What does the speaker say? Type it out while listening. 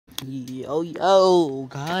Yo,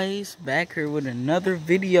 guys, back here with another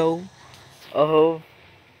video of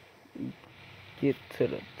Get to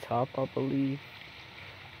the Top, I believe.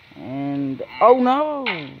 And, oh no!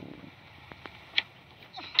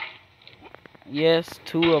 Yes,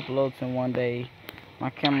 2 uploads in one day.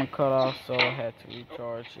 My camera cut off, so I had to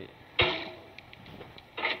recharge it.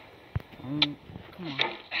 Come on.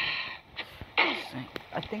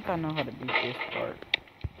 I think I know how to beat this part.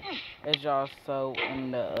 As y'all saw in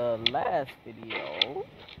the last video,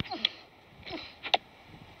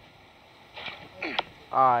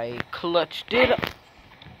 I clutched it up.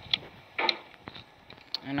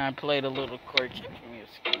 And I played a little chord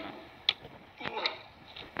music.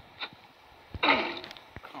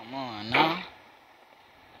 Come on now.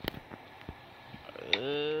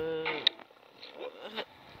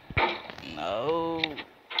 No.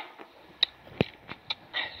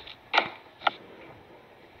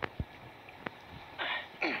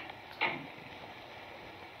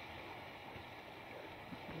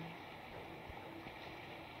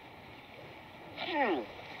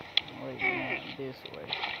 Wait, man, this way.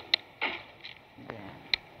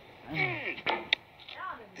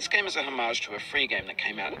 This game is a homage to a free game that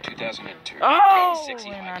came out in 2002. Oh,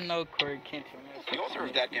 and I know Corey Kenton. The author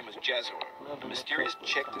of that game was Jazzuo, a mysterious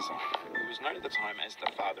Czech designer who was known at the time as the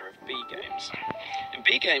father of B games. And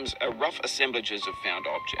B games are rough assemblages of found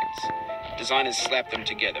objects. Designers slap them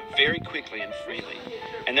together very quickly and freely,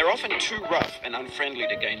 and they're often too rough and unfriendly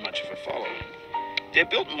to gain much of a following. They're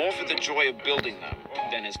built more for the joy of building them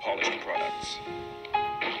than as polished products.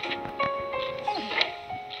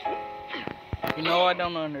 You know, I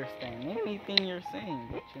don't understand anything you're saying,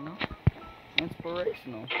 but you know,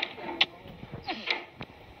 inspirational.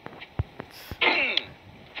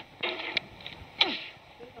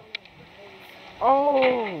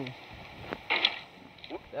 Oh,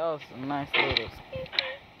 that was a nice little.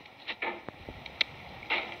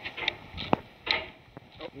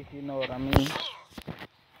 If you know what I mean.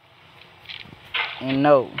 And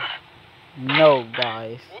no,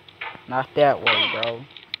 guys, not that way, bro.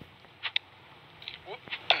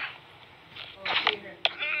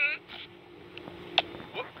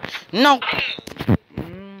 No.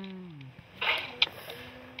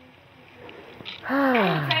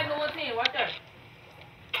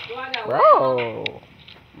 Bro,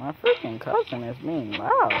 my freaking cousin is being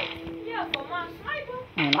loud. Yeah, for my sniper.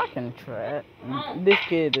 Man, I can try it. This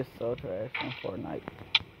kid is so trash in Fortnite.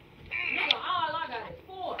 Nigga, all I got is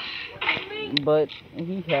 4. What do you mean? But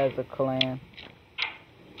he has a clan.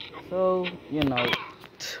 So, you know,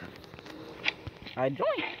 I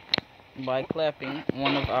joined by clapping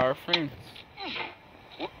one of our friends.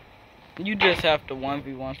 You just have to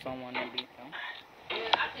 1v1 someone and beat them.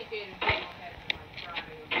 Yeah, I think it'll be on that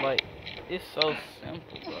Friday. Like, it's so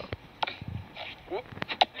simple, bro.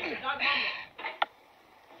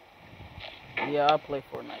 Yeah, I play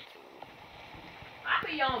Fortnite too. I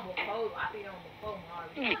be on before,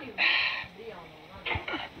 Marvin. You don't even be on no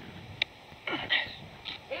run.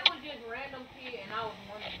 It was just random kid, and I was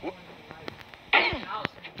wondering, like, and I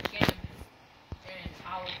was in the game, and I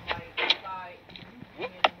was like, you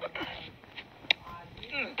get him with the I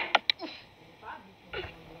did. And if I beat him,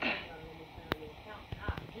 I gotta understand your account, and I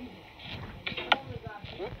beat him. And as soon as I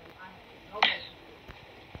beat him, I had to go back to school.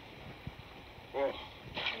 Whoa.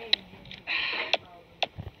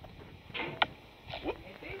 If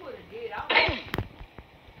he would have did, I would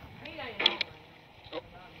he ain't on right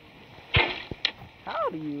now. How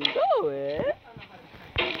do you do it?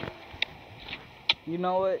 You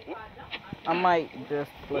know what? I might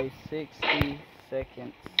just play 60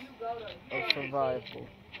 seconds of survival.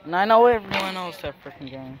 And I know everyone else that freaking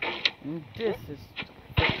game. And this is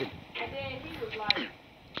freaking. And then he was like,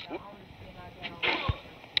 the only thing I got on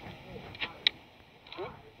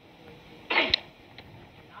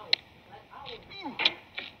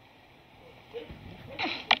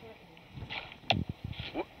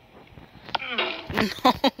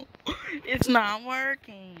No, it's not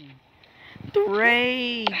working. The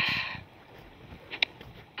rage.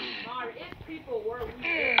 Marty, it's people where we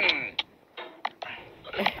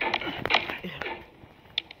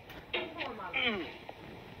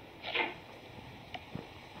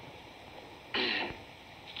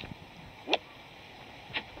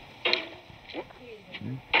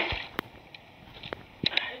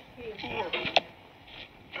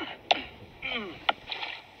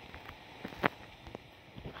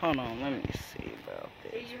Hold on, let me see about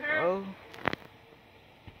this, bro.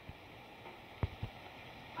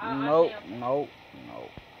 Nope.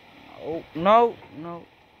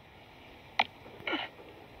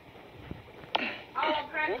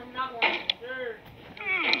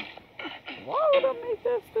 Why would I make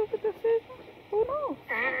that stupid decision? Who knows?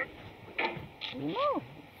 Who knows?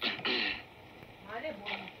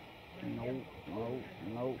 No, no,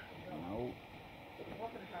 no, no.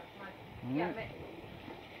 No,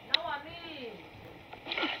 I mean.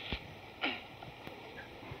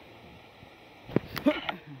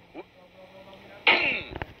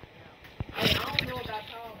 I don't know about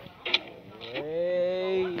y'all, but I don't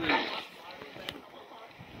know. Hey.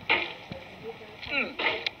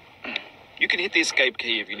 You can hit the escape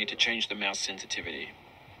key if you need to change the mouse sensitivity.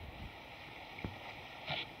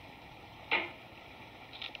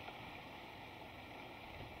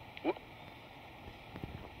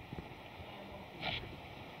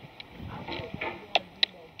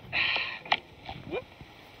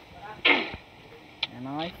 And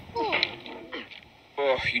I.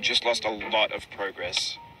 Oh, you just lost a lot of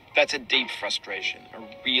progress. That's a deep frustration, a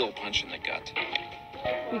real punch in the gut.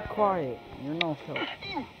 Be quiet. You're no help.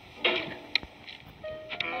 Green's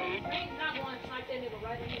not going to snipe that nigga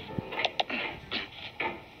right in his head.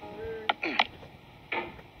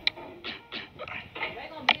 They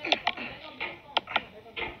gonna be in the phone. They gonna be in the phone. They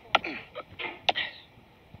gonna be in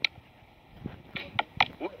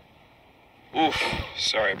the phone. Oof,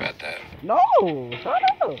 sorry about that. No, shut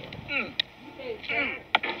up. You say it's terrible.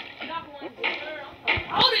 I'm not going to the third. I'm talking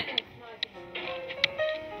about it.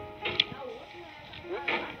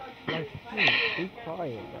 Like, be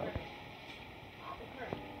quiet, bro.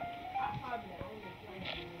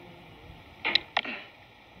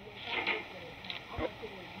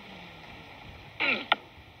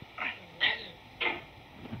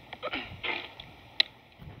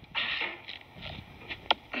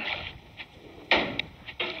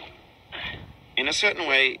 In a certain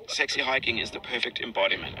way, Sexy Hiking is the perfect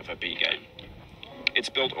embodiment of a B game. It's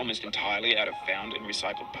built almost entirely out of found and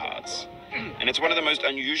recycled parts, and it's one of the most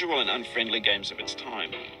unusual and unfriendly games of its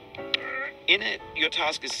time. In it, your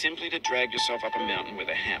task is simply to drag yourself up a mountain with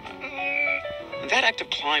a hammer. And that act of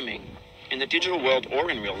climbing, in the digital world or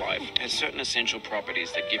in real life, has certain essential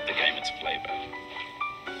properties that give the game its flavor.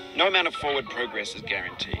 No amount of forward progress is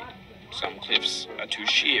guaranteed. Some cliffs are too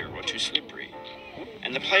sheer or too slippery,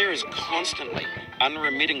 and the player is constantly,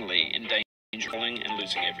 unremittingly in danger of falling and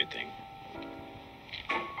losing everything.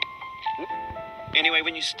 Anyway,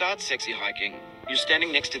 when you start Sexy Hiking, you're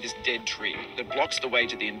standing next to this dead tree that blocks the way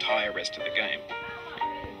to the entire rest of the game.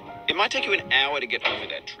 It might take you an hour to get over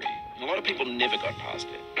that tree, and a lot of people never got past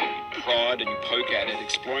it. You prod and you poke at it,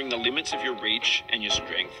 exploring the limits of your reach and your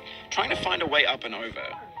strength, trying to find a way up and over.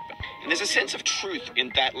 And there's a sense of truth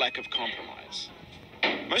in that lack of compromise.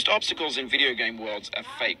 Most obstacles in video game worlds are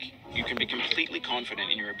fake. You can be completely confident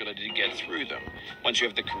in your ability to get through them once you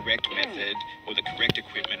have the correct method or the correct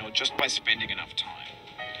equipment or just by spending enough time.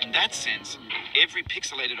 In that sense, every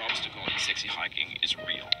pixelated obstacle in Sexy Hiking is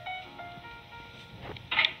real.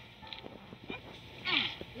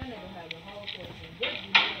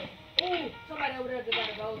 Ooh, somebody over there just got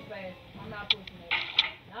a gold fast. I'm not pushing it.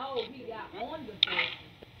 No, he got on the push.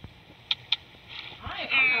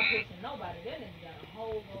 I'm not pushing nobody. That nigga got a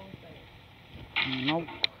whole gold fast. Nope.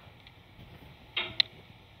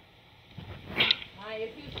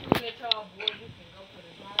 If you shoot at y'all boys, you can go for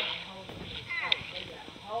the zone and hold it to the spot. They got a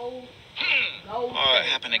whole gold Oh, it fast.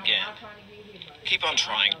 happened I'm again. not trying to get hit by it. Keep on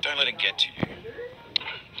trying. Don't let it get to you.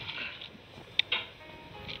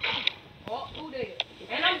 Oh, who there?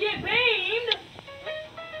 And I'm getting beamed.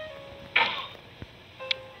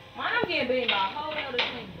 Man, I'm getting beamed by a whole other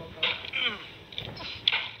thing, bro.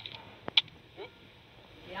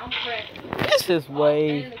 Yeah, I'm practicing. This is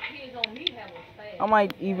way. And the kids on me have a fast. I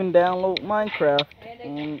might even download Minecraft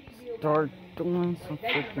and start doing some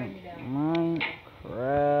freaking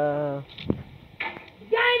Minecraft The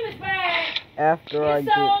game is bad. after I It's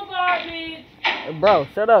get. so garbage. Bro,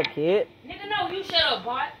 shut up, kid. Nigga, no, you shut up,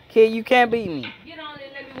 bot. Kid, you can't beat me. Get on there,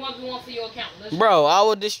 let me 1v1 for your account. Let's Bro, I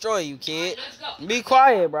will destroy you, go. kid. Let's go. Be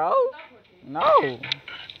quiet, bro. Stop with it. No.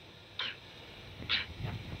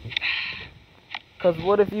 Cause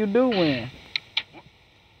what if you do win?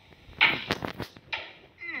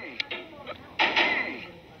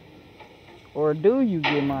 Or do you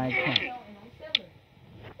get my account? No.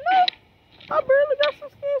 I barely got some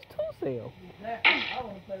skins to sell. I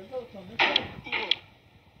won't play with those on this.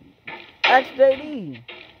 Ask JD.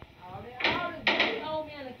 All this owe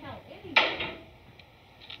me an account anyway.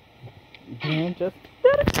 Then just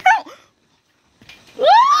that account.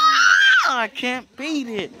 I can't beat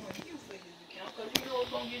it. You for this account because you know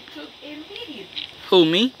it's going to get took immediately. Who,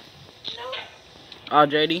 me? No. Oh,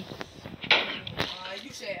 JD.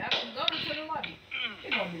 You said I can go to the lobby.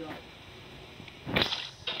 It's going to be like.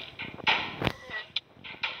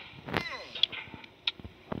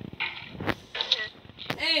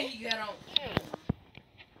 you had on